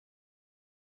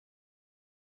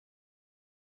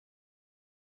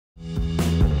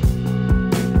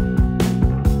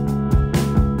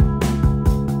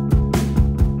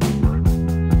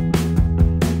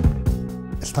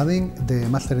Studying the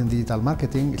Master in Digital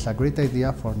Marketing is a great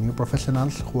idea for new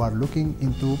professionals who are looking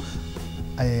into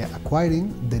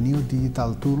acquiring the new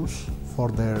digital tools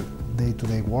for their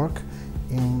day-to-day work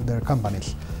in their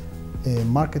companies.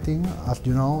 Marketing, as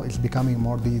you know, is becoming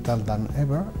more digital than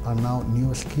ever, and now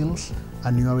new skills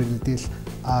and new abilities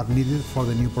are needed for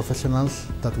the new professionals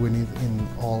that we need in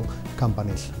all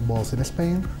companies, both in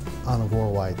Spain and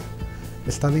worldwide.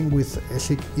 Studying with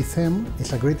ESIC ICEMD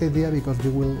is a great idea because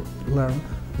you will learn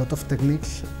a lot of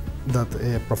techniques that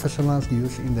professionals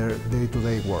use in their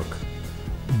day-to-day work.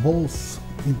 Both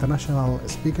international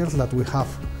speakers that we have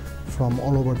from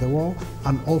all over the world,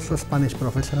 and also Spanish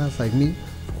professionals like me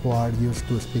who are used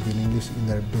to speaking English in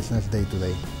their business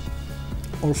day-to-day.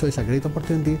 Also, it's a great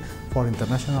opportunity for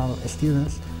international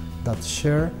students that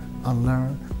share and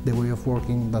learn the way of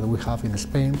working that we have in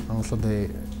Spain and also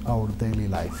our daily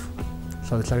life.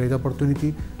 So it's a great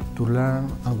opportunity to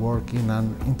learn and work in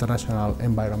an international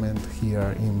environment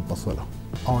here in Pozuelo.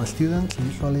 Our students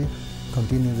usually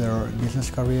continue their business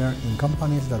career in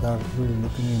companies that are really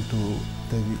looking into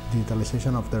the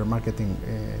digitalization of their marketing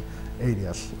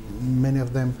areas. Many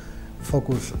of them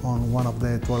focus on one of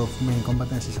the 12 main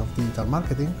competencies of digital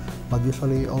marketing, but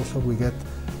usually also we get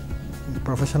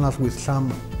professionals with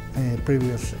some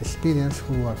previous experience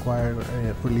who acquire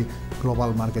really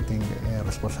global marketing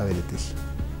responsibilities.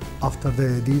 After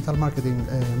the digital marketing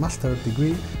master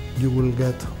degree, you will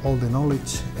get all the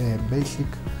knowledge basic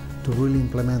to really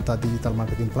implement a digital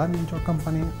marketing plan in your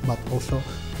company, but also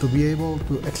to be able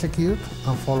to execute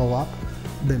and follow up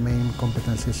the main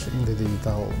competencies in the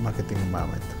digital marketing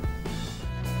environment.